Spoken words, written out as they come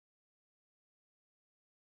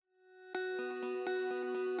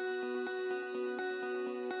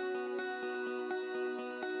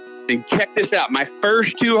And check this out. My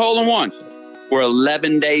first 2 hole-in-ones were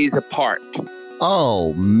 11 days apart.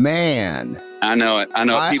 Oh, man. I know it.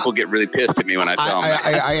 People get really pissed at me when I tell them.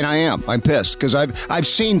 And I am. I'm pissed because I've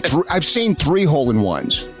seen 3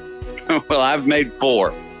 hole-in-ones. Well, I've made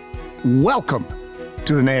 4. Welcome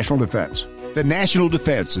to the National Defense. The National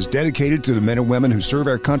Defense is dedicated to the men and women who serve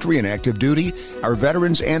our country in active duty, our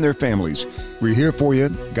veterans and their families. We're here for you.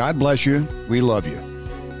 God bless you. We love you.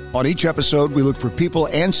 On each episode, we look for people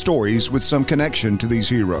and stories with some connection to these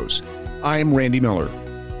heroes. I'm Randy Miller.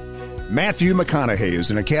 Matthew McConaughey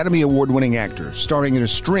is an Academy Award-winning actor, starring in a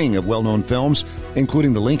string of well-known films,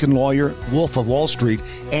 including The Lincoln Lawyer, Wolf of Wall Street,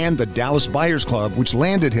 and The Dallas Buyers Club, which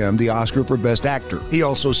landed him the Oscar for Best Actor. He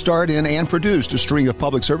also starred in and produced a string of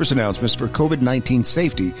public service announcements for COVID-19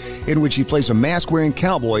 safety, in which he plays a mask-wearing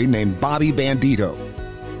cowboy named Bobby Bandito.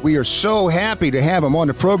 We are so happy to have him on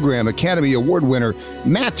the program, Academy Award winner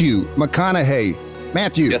Matthew McConaughey.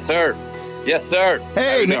 Matthew. Yes, sir. Yes, sir.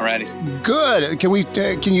 Hey, Randy. Good.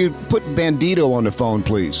 Can you put Bandito on the phone,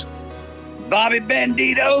 please? Bobby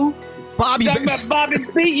Bandito. Bobby. Talking about Bobby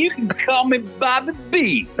B. You can call me Bobby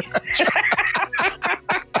B.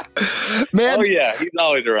 Man, oh yeah, he's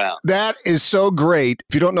always around. That is so great.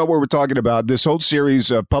 If you don't know what we're talking about, this whole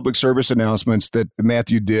series of public service announcements that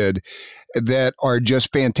Matthew did that are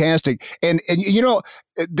just fantastic. And you know,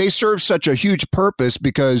 they serve such a huge purpose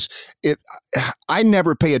because I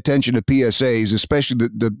never pay attention to PSAs, especially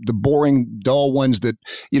the boring, dull ones that,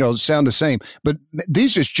 you know, sound the same. But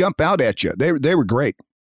these just jump out at you. They were great.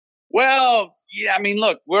 Well, yeah, I mean,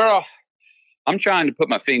 look, I'm trying to put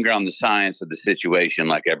my finger on the science of the situation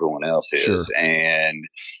like everyone else is. Sure. And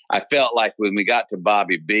I felt like when we got to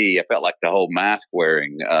Bobby B, I felt like the whole mask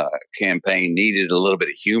wearing campaign needed a little bit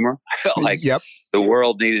of humor. I felt like the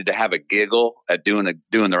world needed to have a giggle at doing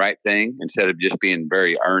the right thing instead of just being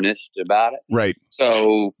very earnest about it. Right.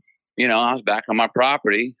 So, you know, I was back on my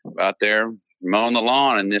property out there mowing the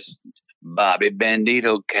lawn, and this Bobby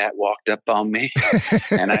Bandito cat walked up on me.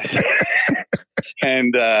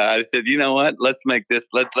 And I said, you know what? Let's make this.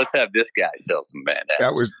 Let's have this guy sell some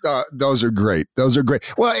bandanas. Those are great. Those are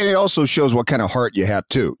great. Well, and it also shows what kind of heart you have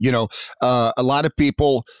too. You know, a lot of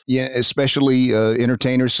people, especially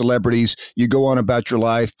entertainers, celebrities, you go on about your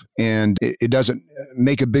life, and it doesn't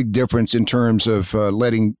make a big difference in terms of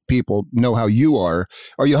letting people know how you are.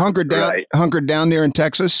 Are you hunkered down? Right. Hunkered down there in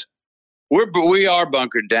Texas? We are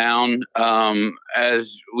bunkered down.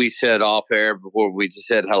 As we said off air before we just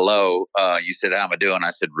said hello, you said, how am I doing?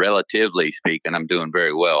 I said, relatively speaking, I'm doing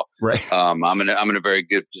very well. Right. I'm in a very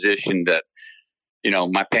good position that, you know,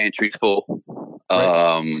 my pantry's full.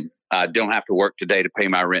 Right. I don't have to work today to pay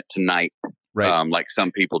my rent tonight. Right. Like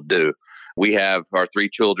some people do. We have our 3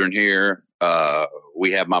 children here.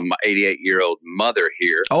 We have my 88-year-old mother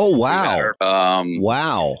here. Oh, wow.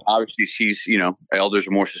 Wow. Obviously, she's, you know, elders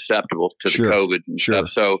are more susceptible to the COVID and stuff.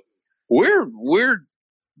 So we're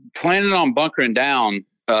planning on bunkering down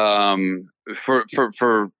for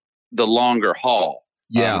the longer haul.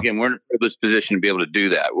 Yeah. Again, we're in a privileged position to be able to do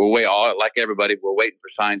that. Like everybody, we're waiting for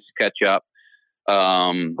science to catch up.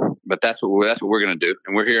 But that's what we're going to do,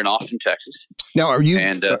 and we're here in Austin, Texas. Now, are you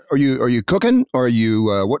cooking? Or are you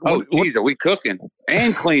what? Are we cooking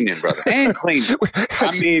and cleaning, brother, and cleaning?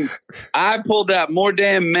 I mean, I pulled out more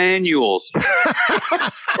damn manuals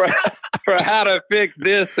for how to fix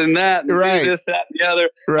this and that, and do this, that, and the other.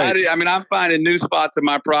 Right. I mean, I'm finding new spots in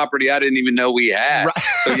my property I didn't even know we had. Right.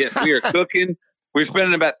 So yes, we are cooking. We're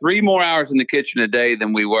spending about 3 more hours in the kitchen a day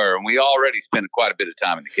than we were, and we already spend quite a bit of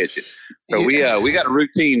time in the kitchen. So we got a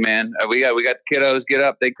routine, man. We got the kiddos get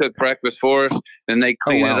up, they cook breakfast for us, then they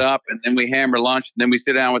clean it up, and then we hammer lunch, and then we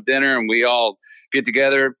sit down with dinner, and we all get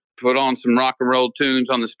together, put on some rock and roll tunes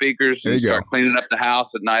on the speakers, and start cleaning up the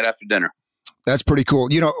house at night after dinner. That's pretty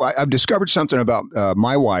cool. You know, I've discovered something about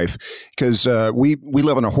my wife because we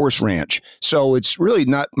live on a horse ranch. So it's really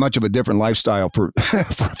not much of a different lifestyle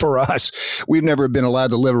for us. We've never been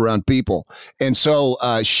allowed to live around people. And so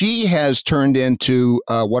she has turned into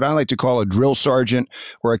what I like to call a drill sergeant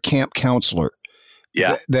or a camp counselor.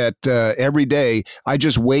 Yeah. That every day I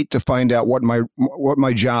just wait to find out what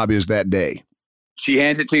my job is that day. She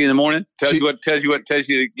hands it to you in the morning, gives you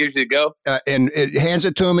to go. And it hands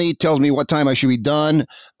it to me, tells me what time I should be done.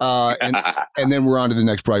 And then we're on to the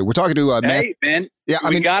next project. We're talking to Matt. Hey, man. Yeah,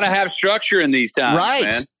 we got to have structure in these times, right?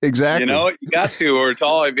 Man. Exactly. You know, you got to, or if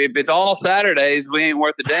it's all Saturdays, we ain't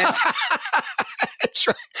worth a damn. That's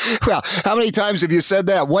right. Well, how many times have you said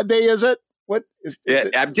that? What day is it? What is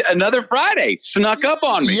it? Another Friday snuck up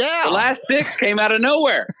on me. Yeah. The last 6 came out of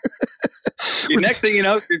nowhere. The next thing you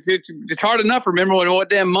know, it's hard enough to remember what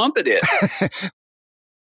damn month it is.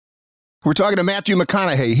 We're talking to Matthew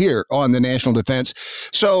McConaughey here on the National Defense.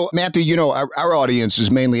 So, Matthew, you know, our audience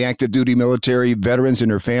is mainly active duty military veterans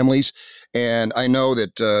and their families. And I know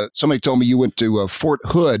that somebody told me you went to Fort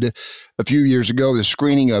Hood a few years ago, the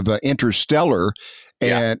screening of Interstellar.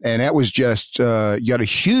 And that was just, you got a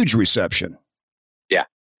huge reception. Yeah.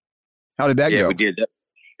 How did that go? Yeah, we did.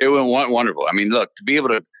 It went wonderful. I mean, look, to be able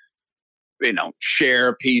to, you know, share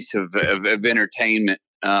a piece of entertainment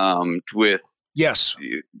with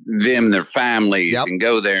them, their families, and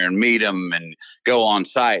go there and meet them and go on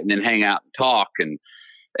site and then hang out and talk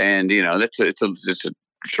and you know, it's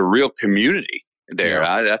a real community there.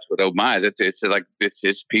 That's what my is.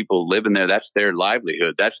 It's people living there. That's their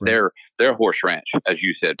livelihood. That's their horse ranch, as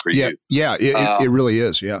you said, for you. Yeah, it really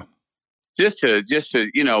is. Yeah. Just to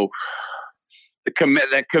you know,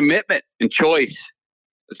 that commitment and choice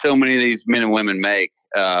that so many of these men and women make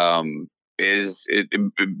it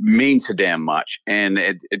means so damn much, and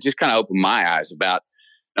it just kind of opened my eyes about.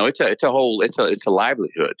 No, it's a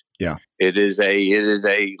livelihood. Yeah, it is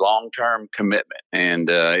a long-term commitment, and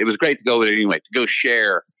it was great to go there anyway. To go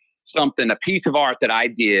share something, a piece of art that I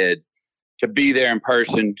did, to be there in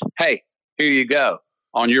person. Hey, here you go.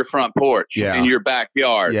 On your front porch, in your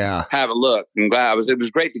backyard, have a look. I'm glad it was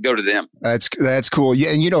great to go to them. That's cool. Yeah,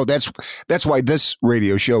 and you know that's why this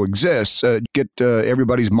radio show exists. Get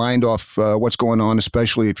everybody's mind off what's going on,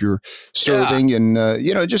 especially if you're serving, and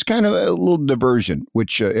you know, just kind of a little diversion,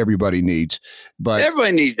 which everybody needs. But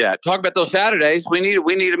everybody needs that. Talk about those Saturdays. We need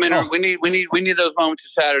them in. We need those moments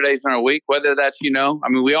of Saturdays in our week. Whether that's, you know, I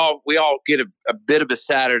mean, we all get a bit of a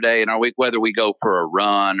Saturday in our week, whether we go for a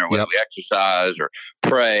run or whether we exercise or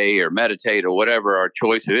pray or meditate or whatever our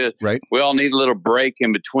choice is. Right. We all need a little break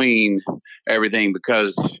in between everything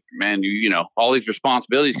because, man, you know, all these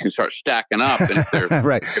responsibilities can start stacking up. And if they're,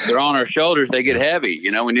 if they're on our shoulders, they get heavy. You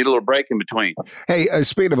know, we need a little break in between. Hey,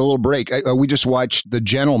 speaking of a little break, we just watched The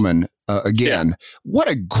Gentleman again. Yeah. What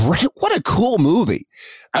a cool movie.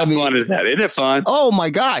 How fun is that? Isn't it fun? Oh, my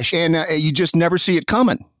gosh. And you just never see it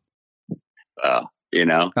coming. You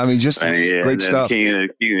know, I mean, just great stuff. When,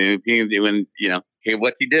 you know,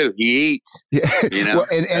 what's he do? He eats. Yeah. You know,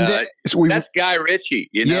 well, that's Guy Ritchie.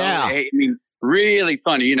 You know, I mean, really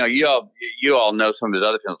funny. You know, you all know some of his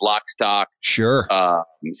other films, Lock, Stock,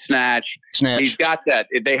 Snatch. He's got that.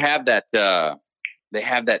 They have that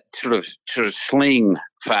sort of sling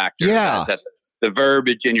factor. Yeah. The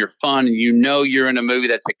verbiage and you're fun, and you know you're in a movie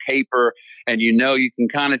that's a caper, and you know you can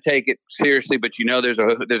kind of take it seriously, but you know there's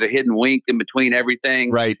a hidden wink in between everything,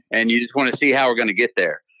 right? And you just want to see how we're going to get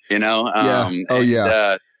there, you know?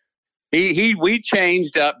 We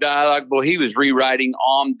changed up dialogue. Well, he was rewriting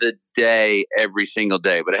on the day every single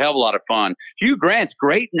day, but a hell of a lot of fun. Hugh Grant's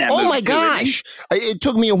great in that movie. Oh my gosh! It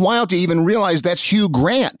took me a while to even realize that's Hugh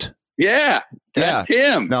Grant. Yeah. That's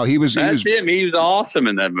him. No, he was him. He was awesome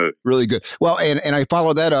in that movie. Really good. Well, and I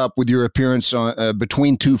followed that up with your appearance on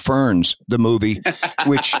Between Two Ferns, the movie,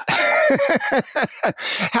 which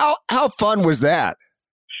how fun was that?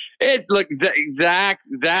 It looked Zach's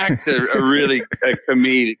a really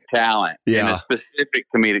comedic talent, and a specific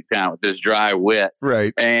comedic talent with this dry wit,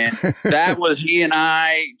 right? And that was he and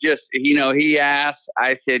I just, you know, he asked,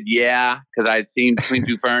 I said because I'd seen Between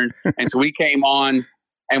Two Ferns, and so we came on.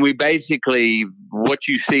 And we basically, what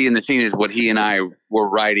you see in the scene is what he and I were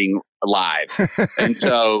writing live. And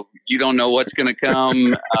so you don't know what's going to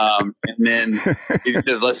come. And then he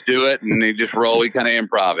says, let's do it. And they just roll. We kind of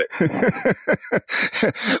improv it.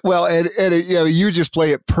 Well, and you know, you just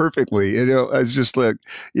play it perfectly. You know, it's just like,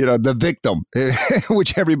 you know, the victim,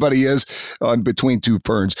 which everybody is on Between Two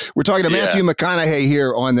Ferns. We're talking to Matthew McConaughey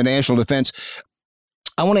here on the National Defense.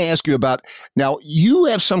 I want to ask you about, now you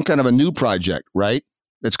have some kind of a new project, right?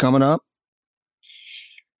 That's coming up?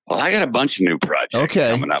 Well, I got a bunch of new projects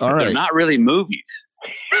coming up. All right. They're not really movies.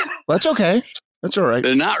 That's okay. That's all right.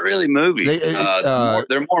 They're not really movies.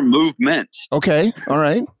 They're more movements. Okay. All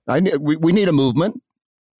right. We need a movement.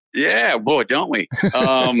 Yeah, boy, don't we?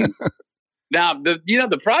 Now,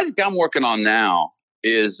 the project I'm working on now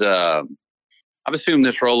is I've assumed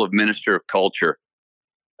this role of Minister of Culture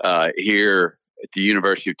here at the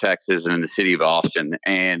University of Texas and in the city of Austin,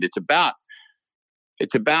 and it's about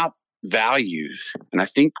values, and I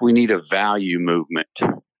think we need a value movement.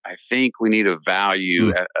 I think we need a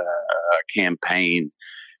value campaign,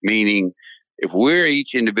 meaning if we're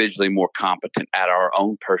each individually more competent at our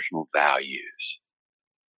own personal values,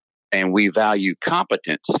 and we value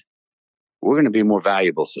competence, we're going to be a more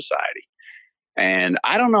valuable society. And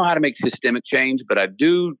I don't know how to make systemic change, but I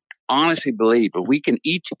do honestly believe that we can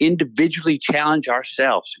each individually challenge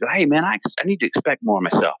ourselves to go, hey, man, I need to expect more of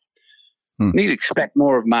myself. I need to expect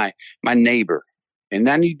more of my neighbor. and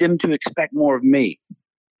I need them to expect more of me.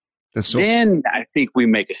 Then I think we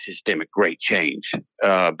make a systemic great change.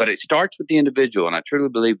 But it starts with the individual, and I truly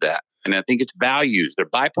believe that. And I think it's values. They're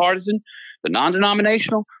bipartisan. They're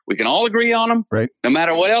non-denominational. We can all agree on them, right? No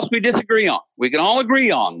matter what else we disagree on. We can all agree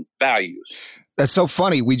on values. That's so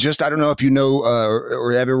funny. I don't know if you know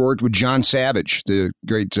or ever worked with John Savage, the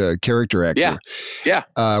great character actor.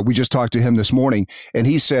 Yeah. We just talked to him this morning, and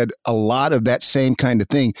he said a lot of that same kind of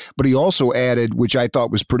thing. But he also added, which I thought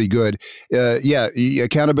was pretty good.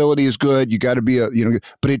 Accountability is good. You got to be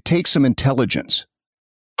but it takes some intelligence,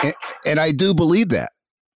 and I do believe that.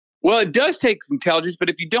 Well, it does take intelligence, but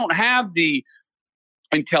if you don't have the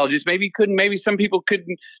intelligence, maybe some people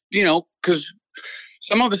couldn't, because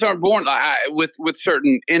some of us aren't born with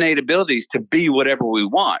certain innate abilities to be whatever we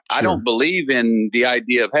want. Sure. I don't believe in the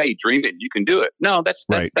idea of, hey, dream it, you can do it. No, that's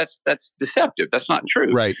deceptive. That's not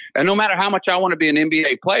true. Right. And no matter how much I want to be an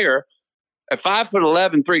NBA player, at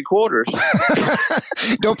 5'11",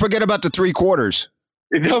 3/4. Don't forget about the 3/4.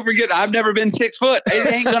 Don't forget, I've never been 6 foot.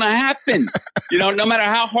 It ain't going to happen, no matter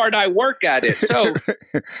how hard I work at it. So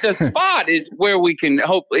the spot is where we can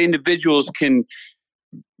hope individuals can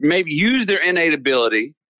maybe use their innate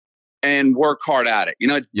ability and work hard at it.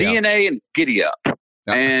 It's DNA and giddy up.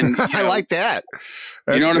 And I like that.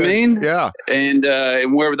 That's you know good. What I mean? Yeah. And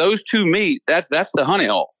where those two meet, that's the honey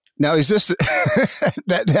hole. Now, is this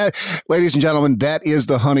that, ladies and gentlemen? That is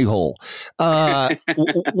the honey hole.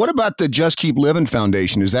 What about the Just Keep Living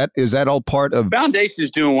Foundation? Is that all part of? Foundation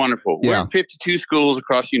is doing wonderful. Yeah. We're in 52 schools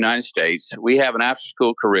across the United States. We have an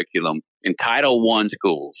after-school curriculum in Title I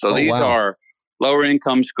schools. So these are lower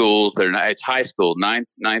income schools. It's high school, 9th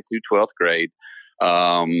through 12th grade.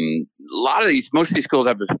 Most of these schools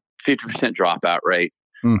have a 50% dropout rate.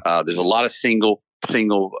 There's a lot of single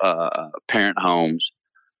parent homes.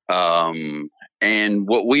 And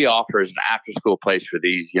what we offer is an after-school place for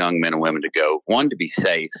these young men and women to go. One, to be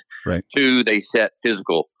safe. Right. Two, they set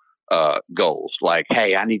physical goals like,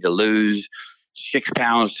 hey, I need to lose 6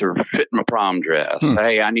 pounds to fit my prom dress.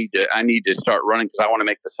 Hey, I need to start running because I want to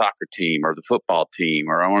make the soccer team or the football team,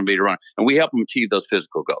 or I want to be a runner. And we help them achieve those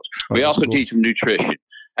physical goals. We also teach them nutrition.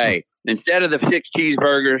 Hey, instead of the 6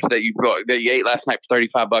 cheeseburgers that you ate last night for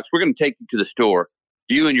 $35, we're going to take you to the store,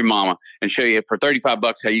 you and your mama, and show you for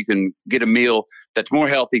 $35 how you can get a meal that's more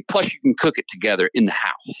healthy. Plus, you can cook it together in the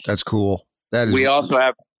house. That's cool. That is. We also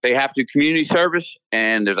they have to community service,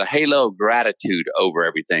 and there's a halo of gratitude over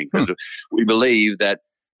everything, because we believe that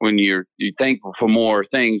when you're thankful for more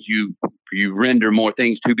things, you render more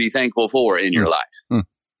things to be thankful for in your life. And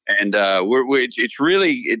it's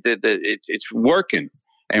really it's working,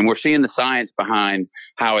 and we're seeing the science behind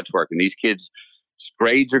how it's working. These kids'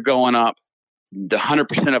 grades are going up.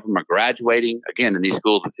 100% of them are graduating, again, in these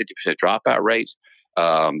schools with 50% dropout rates.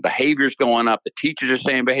 Behavior's going up. The teachers are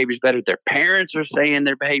saying behavior's better. Their parents are saying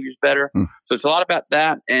their behavior's better. So it's a lot about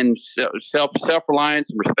that and self-reliance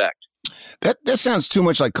and respect. That sounds too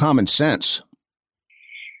much like common sense.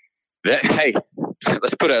 Hey,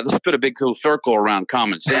 let's put a big cool circle around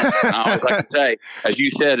common sense. I always like to say, as you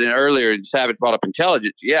said earlier, Savage brought up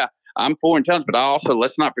intelligence. Yeah, I'm for intelligence, but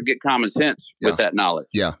let's not forget common sense with that knowledge.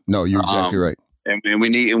 Yeah, no, you're exactly right. And we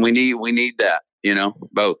need that.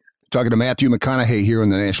 Both. Talking to Matthew McConaughey here on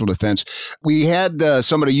the National Defense. We had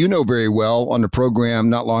somebody very well on the program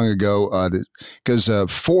not long ago because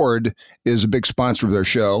Ford is a big sponsor of their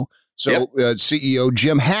show. So CEO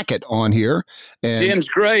Jim Hackett on here. And Jim's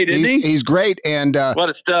great, isn't he? He's great. And what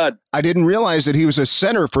a stud. I didn't realize that he was a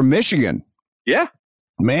center for Michigan. Yeah.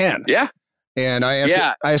 Man. Yeah. And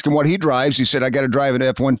I asked him what he drives. He said, I got to drive an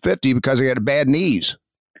F-150 because I got bad knees.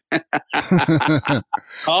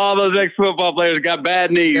 All those ex-football players got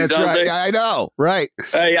bad knees. That's don't right. They? I know. Right.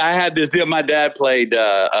 Hey, I had this deal. My dad played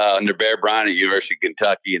under Bear Bryant at University of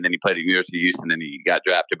Kentucky, and then he played at University of Houston, and he got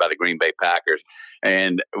drafted by the Green Bay Packers.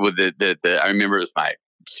 And with I remember it was my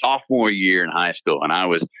sophomore year in high school, and I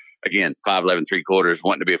was, again, 5'11", 3/4,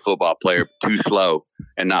 wanting to be a football player, too slow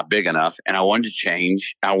and not big enough. And I wanted to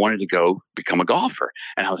change. I wanted to go become a golfer.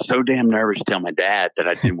 And I was so damn nervous to tell my dad that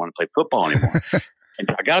I didn't want to play football anymore. And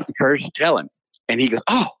so I got up the courage to tell him. And he goes,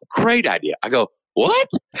 oh, great idea. I go, what?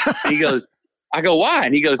 And he goes, I go, why?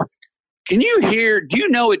 And he goes, do you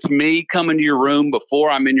know it's me coming to your room before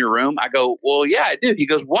I'm in your room? I go, well, yeah, I do. He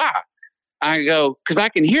goes, why? I go, because I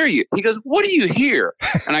can hear you. He goes, what do you hear?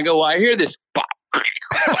 And I go, well, I hear this pop.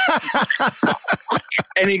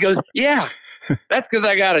 And he goes, yeah, that's because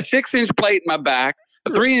I got a 6-inch plate in my back, a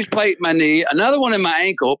 3-inch plate in my knee, another one in my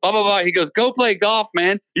ankle, blah, blah, blah. He goes, go play golf,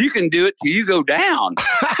 man. You can do it till you go down.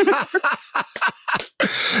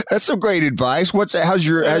 That's some great advice. How's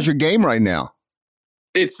your game right now?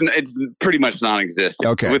 It's pretty much non-existent.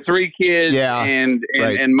 Okay. With 3 kids and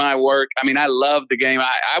my work, I mean, I love the game.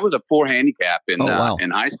 I was a 4 handicap in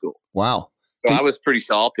high school. Wow. So I was pretty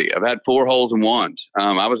salty. I've had 4 holes in ones.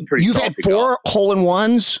 I was pretty You've salty. You've had 4 hole in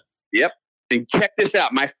ones? Yep. And check this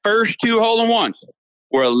out. My first 2 hole in ones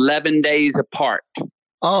were 11 days apart.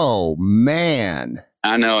 Oh, man.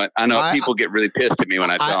 I know it. People get really pissed at me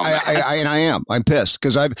when I tell them. And I am. I'm pissed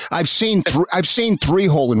because I've seen 3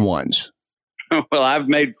 hole in ones. Well, I've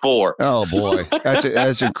made 4. Oh boy,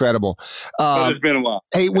 that's incredible. It's been a while.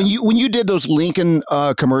 Hey, when you did those Lincoln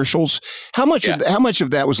commercials, how much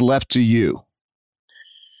of that was left to you?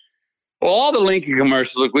 Well, all the Lincoln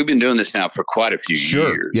commercials. Look, we've been doing this now for quite a few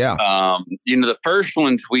years. Yeah. The first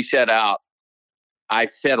ones we set out, I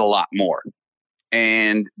said a lot more.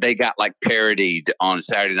 And they got like parodied on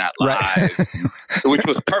Saturday Night Live, right. which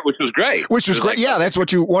was great. Which was great. Yeah, that's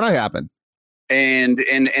what you want to happen. And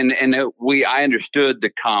I understood the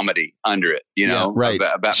comedy under it,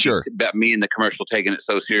 about me and the commercial taking it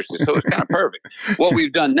so seriously. So it's kind of perfect. What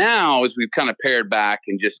we've done now is we've kind of pared back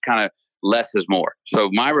and just kind of less is more. So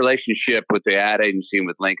my relationship with the ad agency and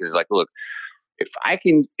with Lincoln is like, look, if I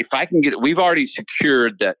can get it, we've already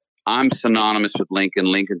secured that I'm synonymous with Lincoln.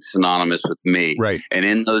 Lincoln's synonymous with me. Right. And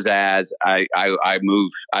in those ads, I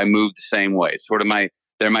move the same way. It's sort of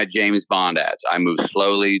they're my James Bond ads. I move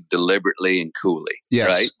slowly, deliberately, and coolly. Yes.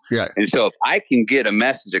 Right. Yeah. And so if I can get a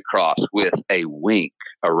message across with a wink,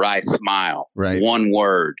 a wry smile, one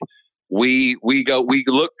word, we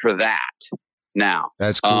look for that now.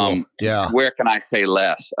 That's cool. Where can I say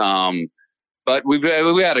less? But we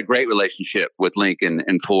had a great relationship with Lincoln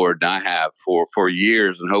and Ford, and I have for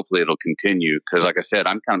years, and hopefully it'll continue. Because, like I said,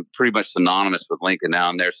 I'm kind of pretty much synonymous with Lincoln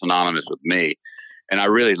now, and they're synonymous with me. And I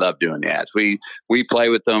really love doing the ads. We play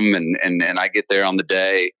with them, and I get there on the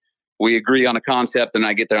day. We agree on a concept, and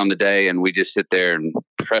I get there on the day, and we just sit there and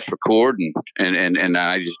press record, and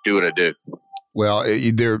I just do what I do. Well,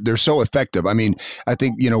 they're so effective. I mean, I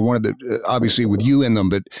think, one of the, obviously with you in them,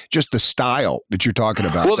 but just the style that you're talking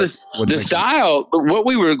about. Well, the style, what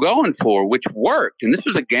we were going for, which worked, and this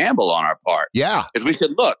was a gamble on our part. Yeah. Is we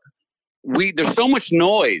said, look, there's so much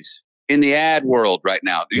noise in the ad world right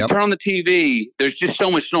now. You turn on the TV, there's just so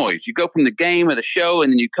much noise. You go from the game or the show,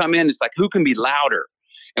 and then you come in, it's like, who can be louder?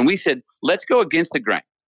 And we said, let's go against the grain.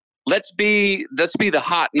 Let's be the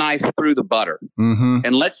hot knife through the butter. Mm-hmm.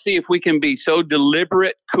 And let's see if we can be so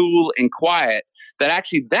deliberate, cool, and quiet that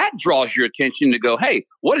actually that draws your attention to go, hey,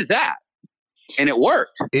 what is that? And it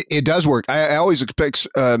worked. It does work. I always expect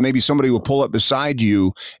maybe somebody will pull up beside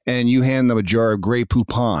you and you hand them a jar of Grey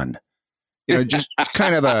Poupon. Just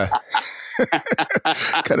kind of a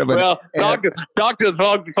well, talk to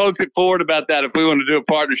the folks at Ford about that if we want to do a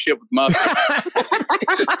partnership with mustard.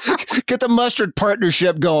 Get the mustard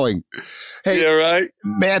partnership going. Hey, yeah, right.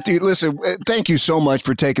 Matthew, listen, thank you so much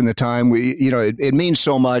for taking the time. It means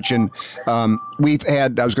so much. And we've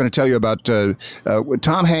had, I was going to tell you about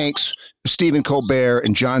Tom Hanks, Stephen Colbert,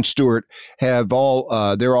 and Jon Stewart they're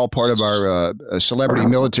all part of our Celebrity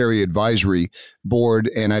Military Advisory Board.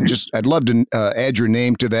 And I'd love to add your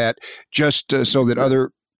name to that just so that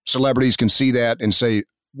other celebrities can see that and say,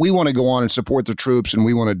 we want to go on and support the troops, and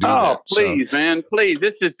we want to do that. Oh, please, man, please!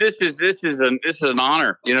 This is an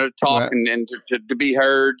honor, to talk and to be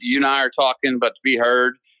heard. You and I are talking, but to be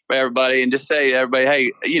heard by everybody, and just say to everybody,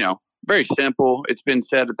 hey, very simple. It's been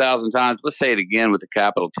said 1,000 times. Let's say it again with a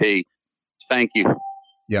capital T. Thank you.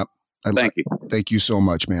 Yep. Thank you. Thank you so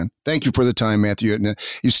much, man. Thank you for the time, Matthew.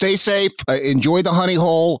 You stay safe, enjoy the honey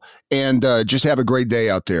hole, and just have a great day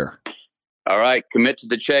out there. All right. Commit to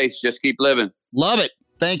the chase. Just keep living. Love it.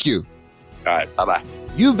 Thank you. All right. Bye-bye.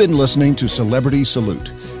 You've been listening to Celebrity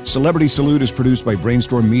Salute. Celebrity Salute is produced by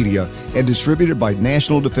Brainstorm Media and distributed by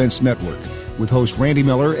National Defense Network, with host Randy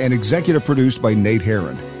Miller and executive produced by Nate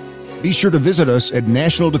Herron. Be sure to visit us at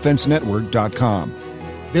nationaldefensenetwork.com.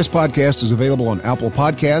 This podcast is available on Apple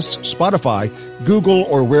Podcasts, Spotify, Google,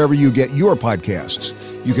 or wherever you get your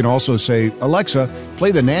podcasts. You can also say, Alexa,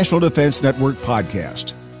 play the National Defense Network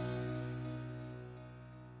podcast.